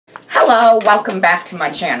Hello, welcome back to my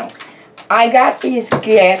channel. I got these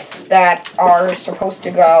gifts that are supposed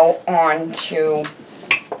to go onto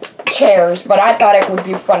chairs, but I thought it would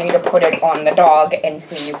be funny to put it on the dog and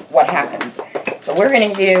see what happens. So we're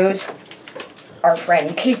going to use our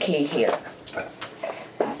friend Kiki here.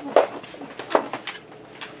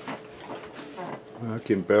 I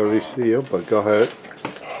can barely see you, but go ahead.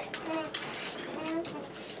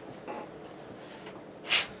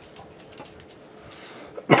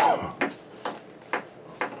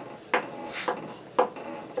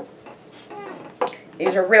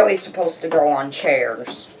 These are really supposed to go on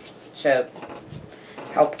chairs to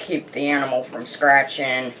help keep the animal from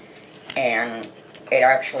scratching, and it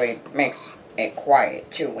actually makes it quiet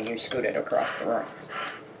too when you scoot it across the room.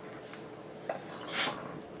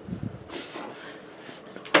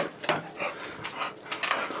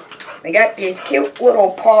 They got these cute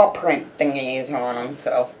little paw print thingies on them,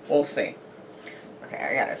 so we'll see. Okay,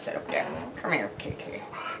 I gotta sit up there. Come here, Kiki.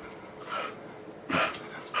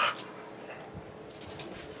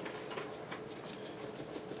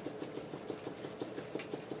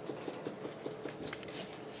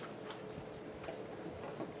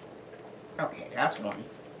 Okay, that's one.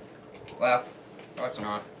 Well, no, it's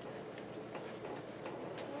not.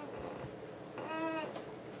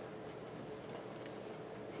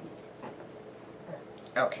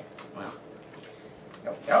 Okay, well.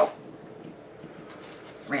 Go.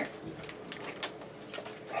 Come here.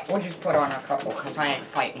 We'll just put on a couple, because I ain't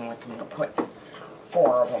fighting with them to put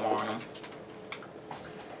 4 of them on them.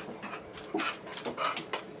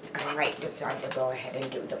 I might decide to go ahead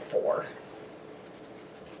and do the 4.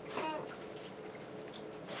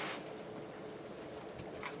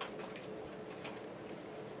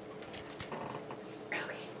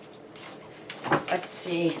 Let's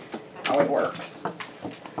see how it works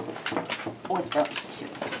with those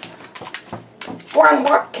 2. Go on,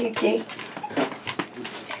 walk, Kiki.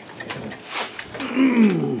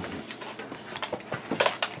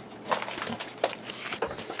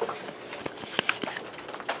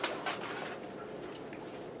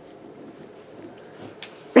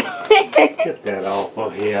 Get that off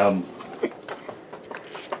of him.